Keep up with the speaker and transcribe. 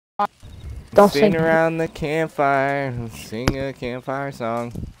Don't Sitting sing. around the campfire and sing a campfire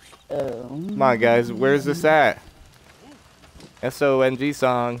song. Come on, guys. Where's this at? SONG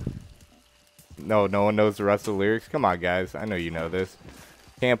song. No one knows the rest of the lyrics. Come on, guys. I know you know this.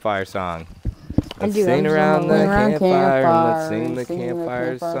 Campfire song. Let's sing around the campfire and let's sing the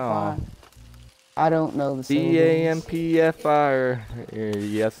campfire song. I don't know the syllables. CAMPFR,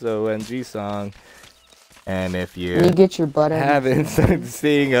 SONG song. And if you get your butt haven't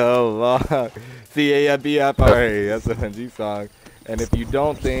sing along, CAMPFR, SONG song. And if you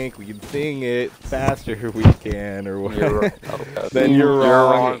don't think we can sing it faster, we can, or whatever, then you're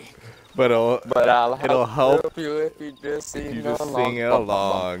wrong. But it'll help you if you just sing it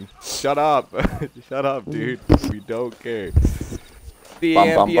along. Shut up. Shut up, dude. We don't care.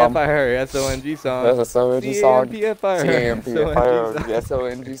 CAMPFR, SONG song. That's a SONG song. CAMPFR,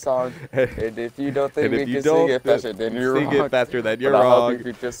 SONG song. And if you don't think we can sing it faster, then you're wrong. Sing it faster, then you're wrong.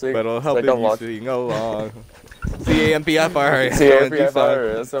 But it'll help if you sing along. CAMPFR, SONG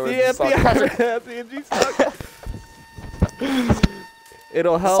song.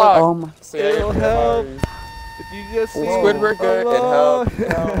 It'll help. It'll help if you just sing Squidward good. It along.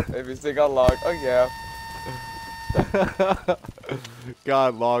 help. If you sing along, oh yeah.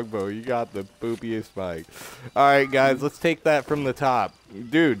 God, Longbow, you got the poopiest mic. Alright, guys, let's take that from the top.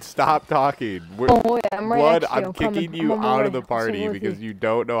 Dude, stop talking. I'm right Blood, I'm kicking you out of the party because you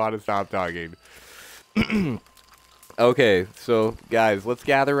don't know how to stop talking. Okay, so, guys, let's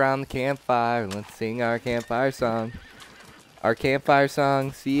gather around the campfire and let's sing our campfire song. Our campfire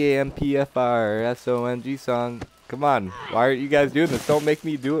song, CAMPFR, SONG song. Come on, why aren't you guys doing this? Don't make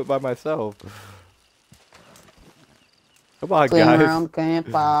me do it by myself. Come on, guys. Sing around the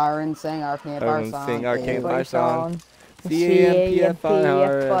campfire and sing our campfire song. Sing our campfire song.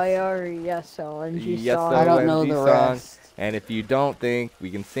 CAMPFR, SONG song. I don't know the rest. And if you don't think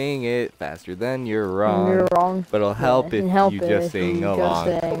we can sing it faster, then you're wrong. You're wrong. But it'll help if you just sing along.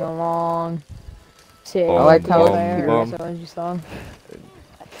 Just sing along. I like how SONG song.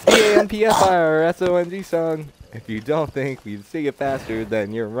 CAMPFR, SONG song. If you don't think we can sing it faster,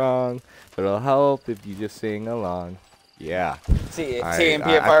 then you're wrong. But it'll help if you just sing along. Yeah.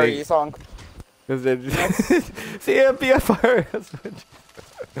 CAMPFR song. CAMPFR.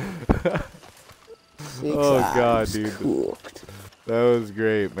 Oh god, dude. That was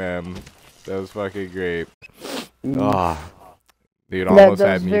great, man. That was fucking great. Oh, dude, almost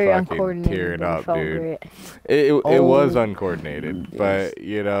had me fucking tearing up, dude. It was uncoordinated, but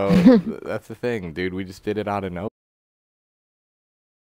you know, that's the thing, dude. We just did it out of nowhere.